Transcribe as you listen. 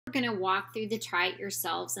We're going to walk through the try it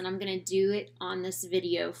yourselves, and I'm going to do it on this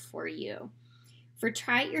video for you. For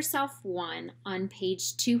try it yourself 1 on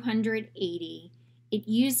page 280, it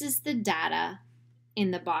uses the data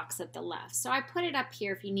in the box at the left. So I put it up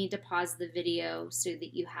here if you need to pause the video so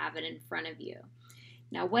that you have it in front of you.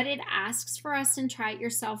 Now what it asks for us in try it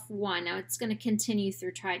yourself 1, now it's going to continue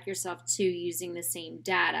through try it yourself 2 using the same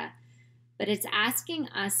data, but it's asking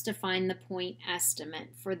us to find the point estimate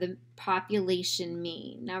for the population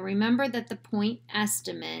mean. Now remember that the point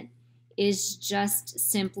estimate is just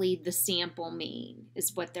simply the sample mean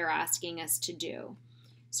is what they're asking us to do.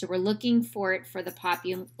 So we're looking for it for the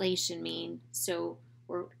population mean, so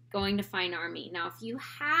we're going to find our mean. Now if you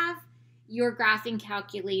have your graphing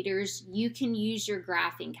calculators, you can use your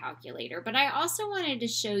graphing calculator, but I also wanted to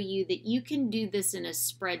show you that you can do this in a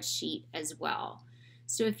spreadsheet as well.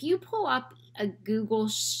 So if you pull up a Google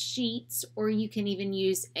Sheets, or you can even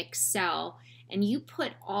use Excel, and you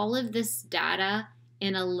put all of this data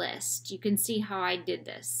in a list, you can see how I did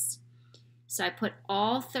this. So I put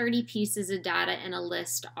all 30 pieces of data in a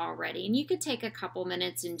list already, and you could take a couple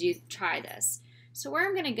minutes and try this. So where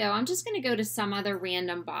I'm going to go, I'm just going to go to some other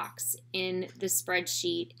random box in the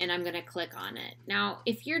spreadsheet, and I'm going to click on it. Now,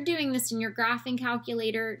 if you're doing this in your graphing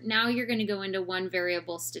calculator, now you're going to go into one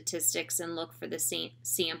variable statistics and look for the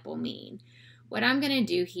sample mean. What I'm going to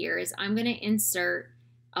do here is I'm going to insert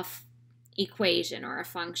a equation or a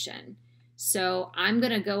function. So I'm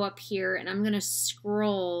going to go up here and I'm going to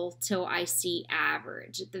scroll till I see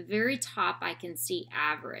average. At the very top, I can see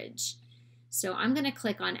average. So I'm going to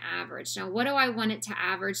click on average. Now, what do I want it to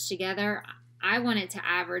average together? I want it to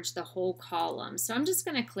average the whole column. So I'm just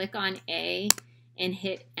going to click on A and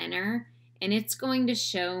hit enter, and it's going to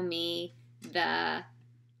show me the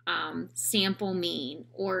sample mean,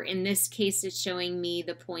 or in this case, it's showing me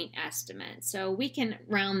the point estimate. So we can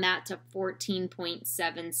round that to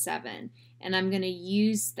 14.77, and I'm going to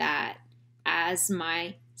use that as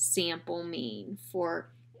my sample mean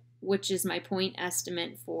which is my point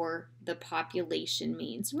estimate for the population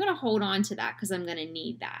mean. So I'm going to hold on to that because I'm going to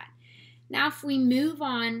need that. Now if we move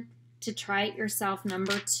on to try it yourself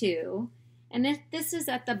number 2, and this is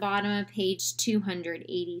at the bottom of page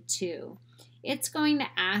 282, it's going to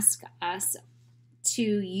ask us to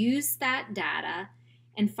use that data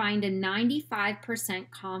and find a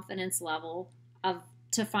 95% confidence level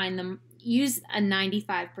use a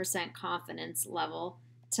 95% confidence level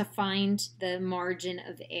to find the margin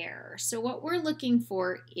of error. So what we're looking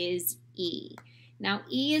for is E. Now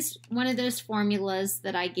E is one of those formulas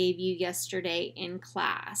that I gave you yesterday in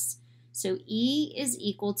class. So E is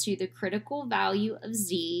equal to the critical value of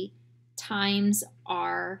Z times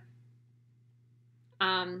our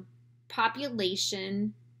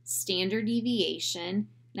population standard deviation.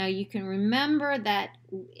 Now you can remember that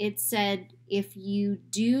it said if you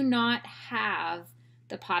do not have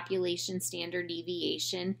the population standard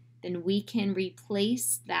deviation, then we can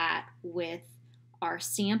replace that with our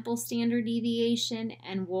sample standard deviation,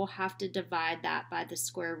 and we'll have to divide that by the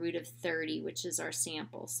square root of 30, which is our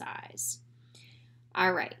sample size.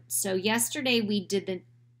 All right, so yesterday we did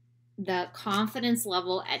the confidence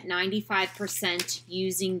level at 95%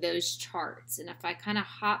 using those charts, and if I kind of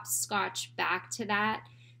hopscotch back to that,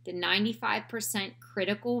 the 95%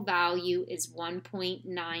 critical value is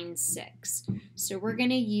 1.96. So we're going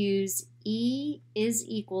to use E is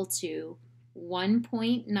equal to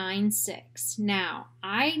 1.96. Now,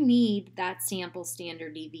 I need that sample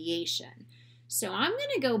standard deviation. So I'm going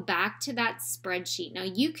to go back to that spreadsheet. Now,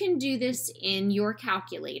 you can do this in your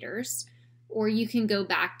calculators, or you can go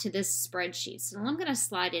back to this spreadsheet. So I'm going to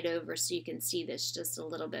slide it over so you can see this just a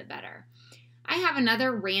little bit better. I have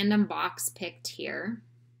another random box picked here.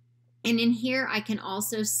 And in here, I can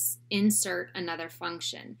also insert another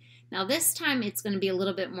function. Now this time it's going to be a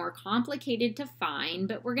little bit more complicated to find,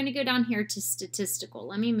 but we're going to go down here to statistical.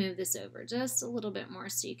 Let me move this over just a little bit more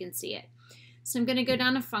so you can see it. So I'm going to go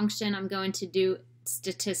down to function. I'm going to do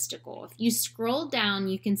statistical. If you scroll down,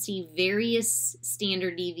 you can see various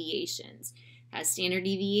standard deviations. It has standard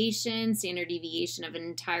deviation of an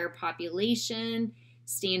entire population,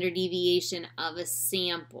 standard deviation of a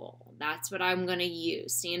sample. That's what I'm going to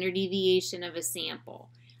use, standard deviation of a sample.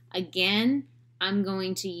 Again, I'm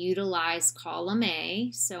going to utilize column A,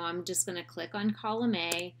 so I'm just going to click on column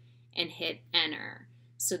A and hit enter.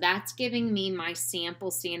 So that's giving me my sample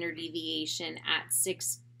standard deviation at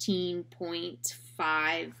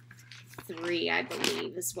 16.53, I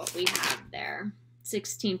believe is what we have there,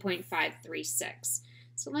 16.536.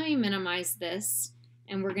 So let me minimize this.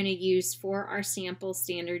 And we're going to use for our sample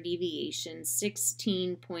standard deviation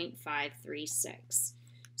 16.536.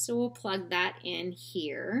 So we'll plug that in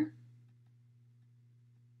here.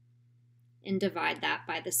 and divide that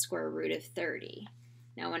by the square root of 30.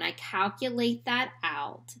 Now when I calculate that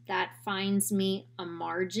out, that finds me a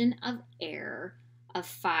margin of error of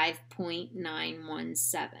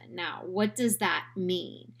 5.917. Now, what does that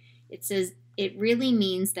mean? It says it really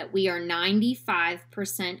means that we are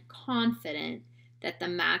 95% confident that the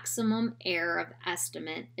maximum error of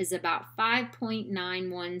estimate is about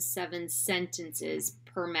 5.917 sentences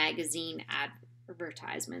per magazine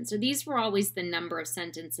advertisement. So these were always the number of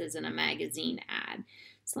sentences in a magazine ad.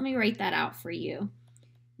 So let me write that out for you.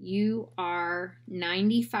 You are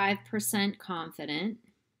 95% confident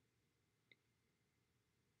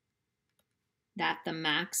that the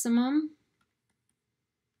maximum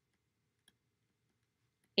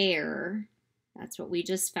error, that's what we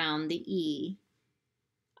just found, the E,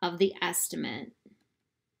 of the estimate,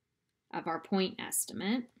 of our point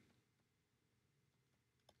estimate,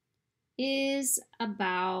 is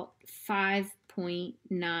about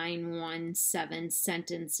 5.917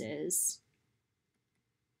 sentences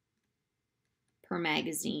per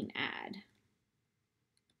magazine ad.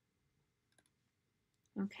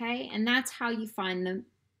 Okay, and that's how you find the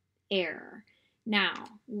error. Now,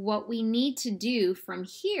 what we need to do from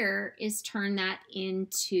here is turn that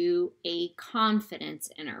into a confidence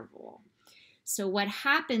interval. So what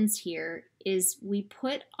happens here is we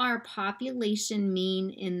put our population mean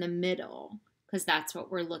in the middle, because that's what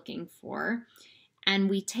we're looking for, and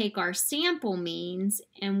we take our sample means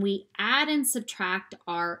and we add and subtract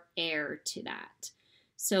our error to that.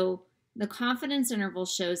 So the confidence interval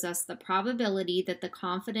shows us the probability that the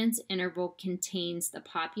confidence interval contains the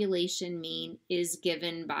population mean is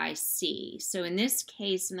given by C. So in this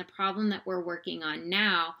case, in the problem that we're working on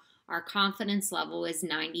now, our confidence level is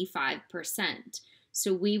 95%.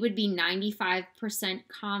 So we would be 95%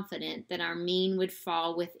 confident that our mean would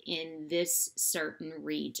fall within this certain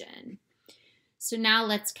region. So now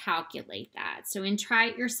let's calculate that. So in Try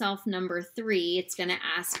It Yourself number 3, it's going to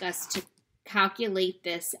ask us to calculate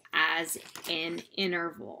this as an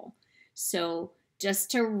interval. So just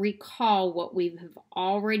to recall what we have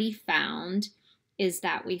already found is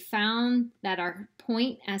that we found that our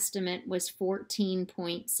point estimate was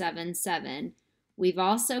 14.77. We've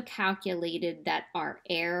also calculated that our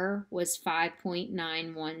error was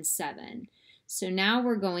 5.917. So now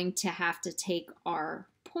we're going to have to take our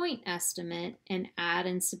point estimate and add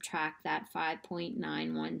and subtract that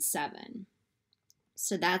 5.917.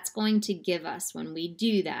 So that's going to give us, when we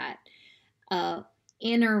do that, an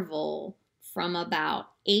interval from about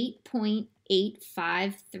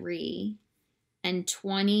 8.853 and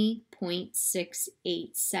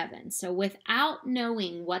 20.687. So without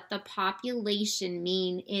knowing what the population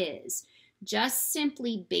mean is, just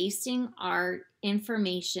simply basing our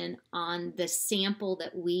information on the sample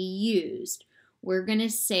that we used, we're going to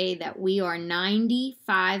say that we are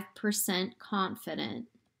 95% confident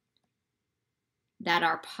that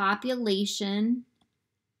our population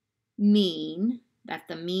mean, that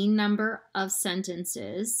the mean number of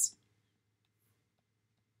sentences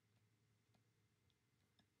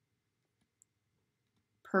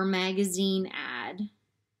per magazine ad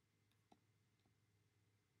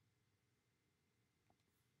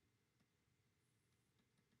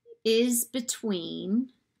is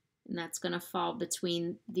between, and that's going to fall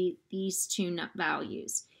between these two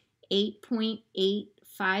values,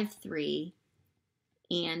 8.853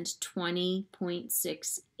 and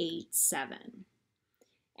 20.687.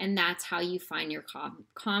 And that's how you find your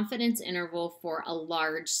confidence interval for a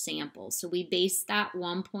large sample. So we based that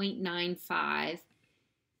 1.95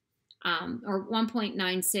 or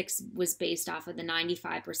 1.96 was based off of the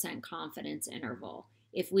 95% confidence interval.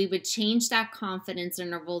 If we would change that confidence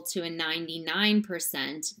interval to a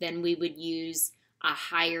 99%, then we would use a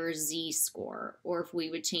higher z-score. Or if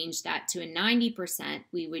we would change that to a 90%,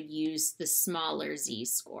 we would use the smaller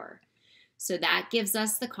z-score. So that gives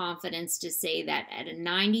us the confidence to say that at a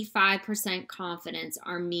 95% confidence,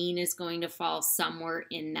 our mean is going to fall somewhere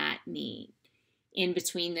in that mean, in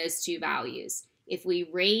between those two values. If we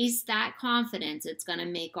raise that confidence, it's going to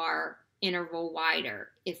make our interval wider.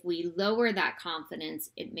 If we lower that confidence,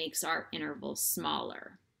 it makes our interval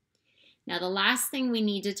smaller. Now, the last thing we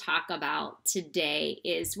need to talk about today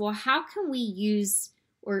is, well, how can we use,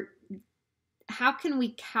 or how can we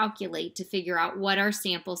calculate to figure out what our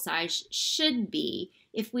sample size should be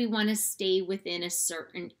if we want to stay within a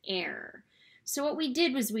certain error? So what we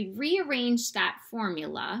did was we rearranged that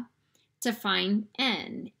formula to find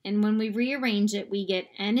n. And when we rearrange it, we get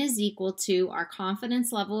n is equal to our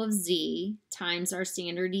confidence level of z times our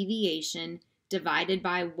standard deviation divided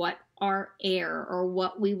by what our error, or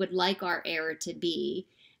what we would like our error to be,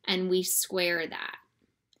 and we square that.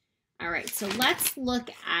 All right, so let's look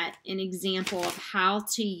at an example of how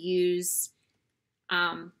to use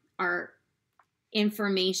our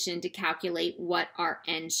information to calculate what our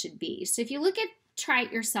n should be. So if you look at Try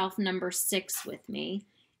It Yourself number 6 with me,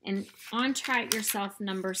 and on Try It Yourself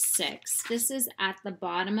number 6, this is at the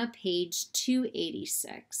bottom of page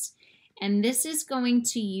 286, and this is going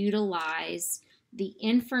to utilize the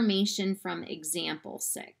information from example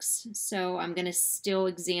 6. So I'm going to still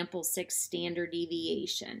example 6 standard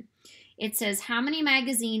deviation. It says how many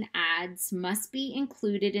magazine ads must be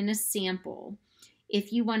included in a sample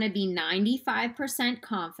if you want to be 95%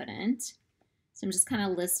 confident. So I'm just kind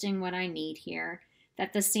of listing what I need here.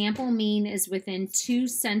 That the sample mean is within 2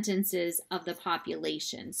 sentences of the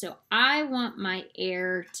population. So I want my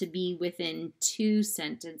error to be within 2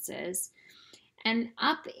 sentences. And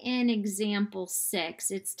up in example 6,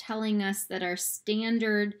 it's telling us that our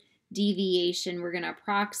standard deviation, we're going to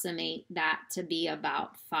approximate that to be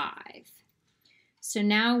about 5. So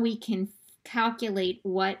now we can calculate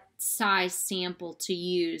what size sample to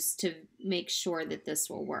use to make sure that this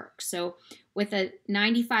will work. So with a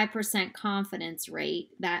 95% confidence rate,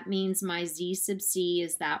 that means my z sub c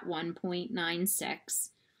is that 1.96.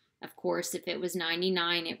 Of course, if it was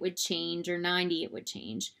 99, it would change, or 90, it would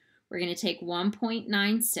change. We're going to take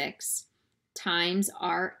 1.96 times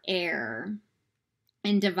our error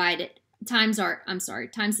and divide it, times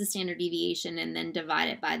the standard deviation, and then divide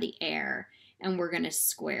it by the error. And we're going to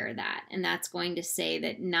square that. And that's going to say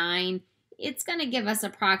that 9, it's going to give us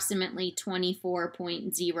approximately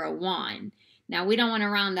 24.01. Now, we don't want to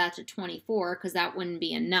round that to 24 because that wouldn't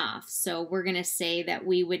be enough. So we're going to say that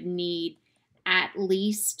we would need at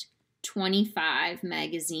least 25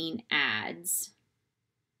 magazine ads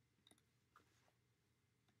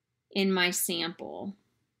in my sample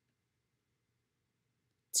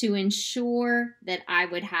to ensure that I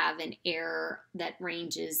would have an error that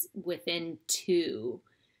ranges within 2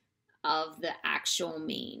 of the actual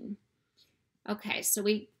mean. Okay, so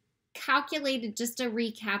we calculated, just to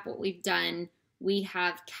recap what we've done, we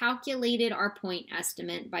have calculated our point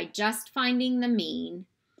estimate by just finding the mean.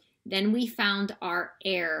 Then we found our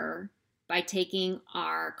error by taking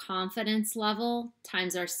our confidence level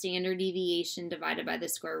times our standard deviation divided by the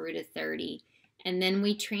square root of 30. And then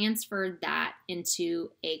we transferred that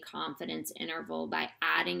into a confidence interval by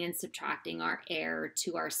adding and subtracting our error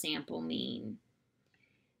to our sample mean.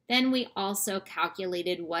 Then we also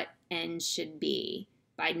calculated what n should be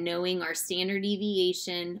by knowing our standard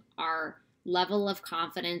deviation, our level of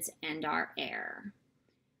confidence, and our error.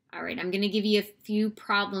 All right, I'm going to give you a few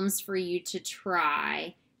problems for you to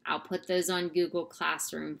try. I'll put those on Google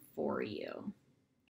Classroom for you.